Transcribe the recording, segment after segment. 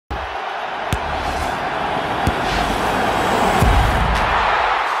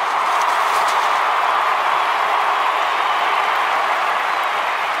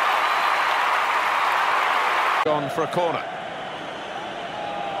for a corner.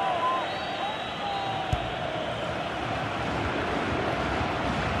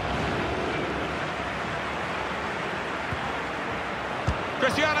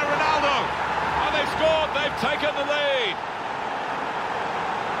 Cristiano Ronaldo. Oh, they've scored, they've taken the lead.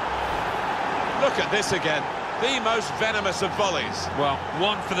 Look at this again. The most venomous of volleys. Well,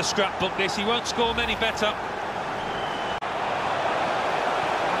 one for the scrapbook this. He won't score many better.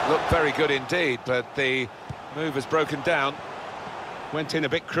 Looked very good indeed, but the move has broken down. Went in a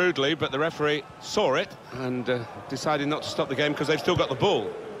bit crudely, but the referee saw it and decided not to stop the game because they've still got the ball.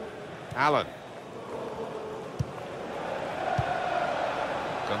 Allen.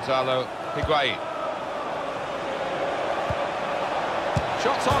 Gonzalo Higuain.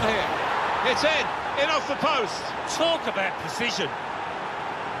 Shots on here. It's in off the post. Talk about precision.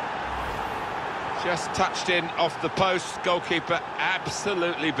 Just touched in off the post. Goalkeeper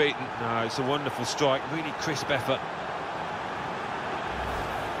absolutely beaten. No, it's a wonderful strike. Really crisp effort.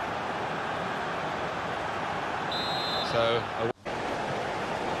 So,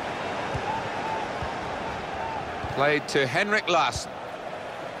 played to Henrik Lass.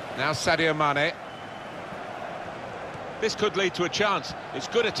 Now Sadio Mane. This could lead to a chance. It's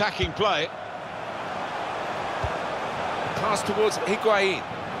good attacking play. Pass towards Higuain.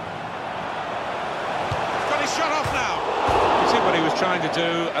 He's got his shot off now. You see what he was trying to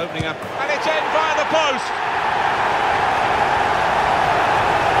do, opening up. And it's in via the post.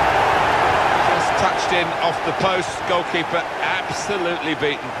 Just touched in off the post. Goalkeeper absolutely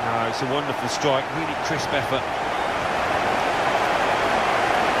beaten. No, it's a wonderful strike. Really crisp effort.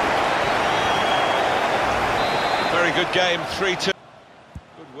 Very good game, 3-2.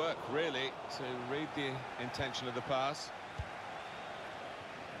 Good work, really, to read the intention of the pass.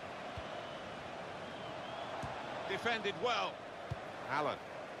 Defended well. Allen.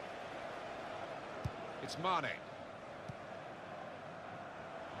 It's Mane.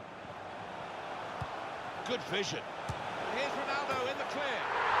 Good vision. Here's Ronaldo in the clear.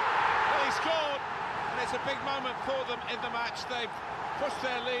 Well, he scored, and it's a big moment for them in the match. They've pushed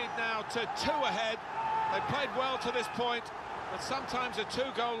their lead now to 2 ahead. They've played well to this point, but sometimes a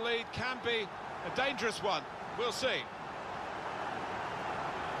 2-goal lead can be a dangerous one. We'll see.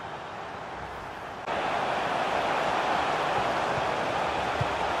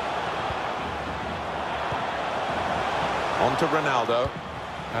 On to Ronaldo.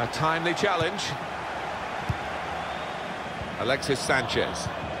 A timely challenge. Alexis Sanchez.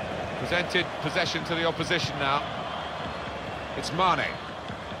 Presented possession to the opposition now. It's Mane.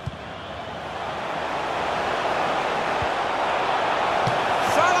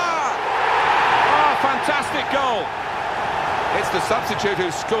 Fantastic goal. It's the substitute who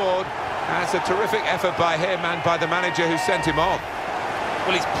scored. That's a terrific effort by him and by the manager who sent him on.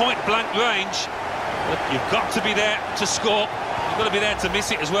 Well, he's point-blank range. But you've got to be there to score. You've got to be there to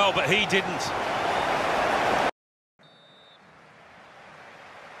miss it as well, but he didn't.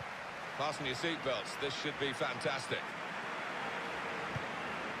 Fasten your seatbelts. This should be fantastic.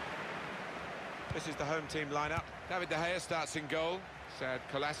 This is the home team lineup. David De Gea starts in goal. Sad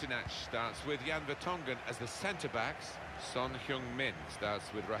Kolasinac starts with Jan Vertonghen as the centre-backs. Son Heung-min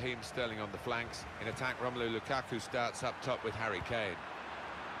starts with Raheem Sterling on the flanks. In attack, Romelu Lukaku starts up top with Harry Kane.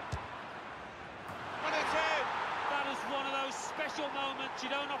 And it's in! That is one of those special moments you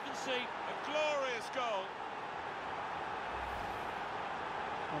don't often see. A glorious goal.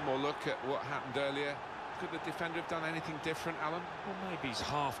 One more look at what happened earlier. Could the defender have done anything different, Alan? Well, maybe he's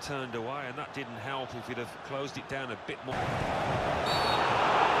half turned away, and that didn't help if he'd have closed it down a bit more.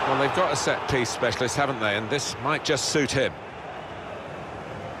 Well, they've got a set-piece specialist, haven't they? And this might just suit him.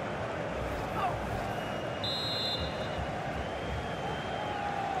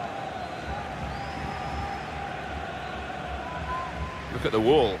 Look at the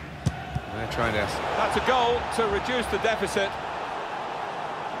wall. They're trying to... That's a goal to reduce the deficit.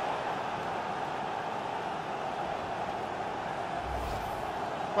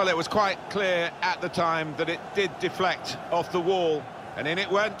 Well, it was quite clear at the time that it did deflect off the wall, and in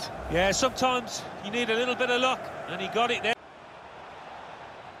it went. Yeah, sometimes you need a little bit of luck, and he got it there.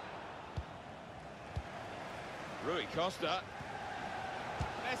 Rui Costa.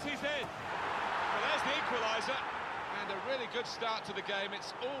 Messi's in. Well, there's the equaliser, and a really good start to the game.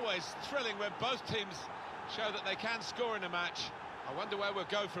 It's always thrilling when both teams show that they can score in a match. I wonder where we'll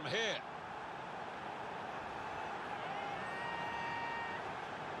go from here.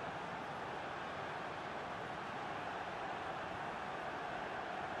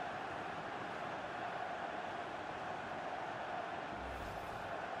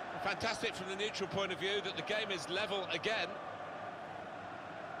 Fantastic from the neutral point of view that the game is level again.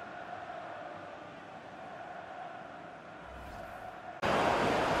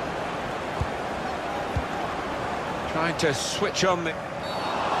 Trying to switch on the...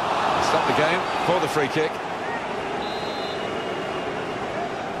 Stop the game for the free kick.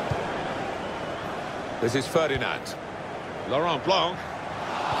 This is Ferdinand. Laurent Blanc.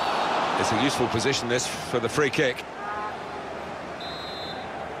 It's a useful position, this, for the free kick.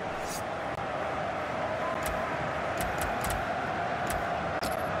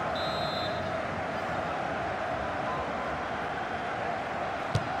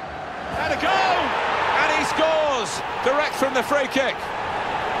 And a goal! And he scores! Direct from the free kick.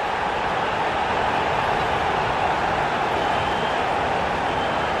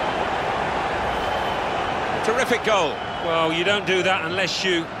 Terrific goal. Well, you don't do that unless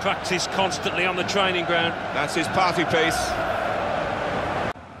you practice constantly on the training ground. That's his party piece.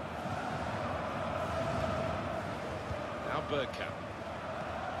 Now Bergkamp.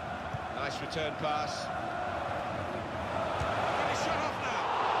 Nice return pass. And he's shut off now.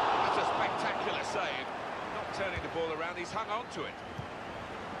 That's a spectacular save. Not turning the ball around, he's hung on to it.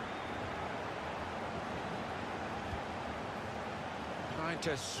 Trying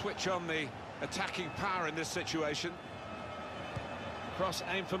to switch on the attacking power in this situation. Cross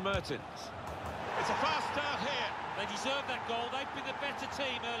aim for Mertens. It's a fast start here. They deserve that goal. They've been the better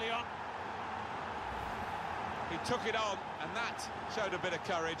team early on. He took it on, and that showed a bit of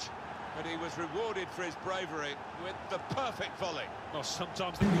courage, but he was rewarded for his bravery with the perfect volley. Well,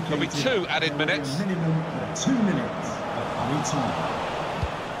 sometimes there'll be 2 added minutes. Minimum 2 minutes of added time.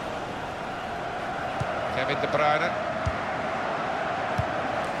 Kevin De Bruyne.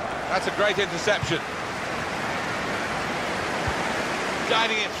 That's a great interception.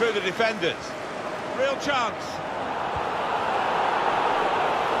 Guiding it through the defenders. Real chance.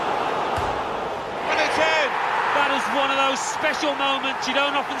 And it's in! that is one of those special moments you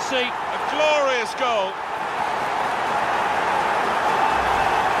don't often see. A glorious goal.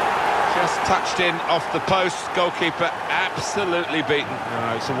 Just touched in off the post. Goalkeeper absolutely beaten.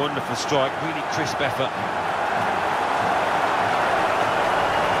 No, it's a wonderful strike. Really crisp effort.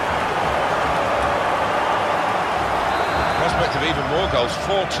 Prospect of even more goals,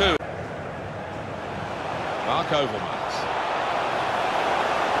 4-2. Mark Overmars.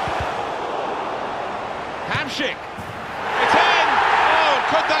 Hamsik. It's in! Oh,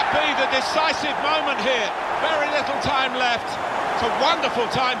 could that be the decisive moment here? Very little time left. It's a wonderful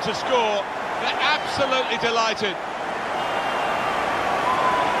time to score. They're absolutely delighted.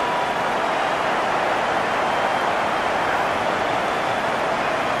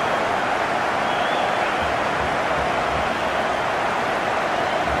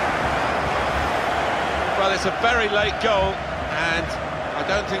 Well, it's a very late goal, and I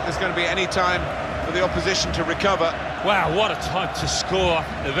don't think there's going to be any time for the opposition to recover. Wow, what a time to score.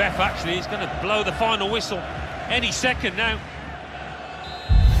 The ref actually is going to blow the final whistle any second now.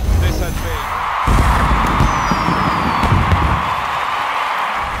 This has been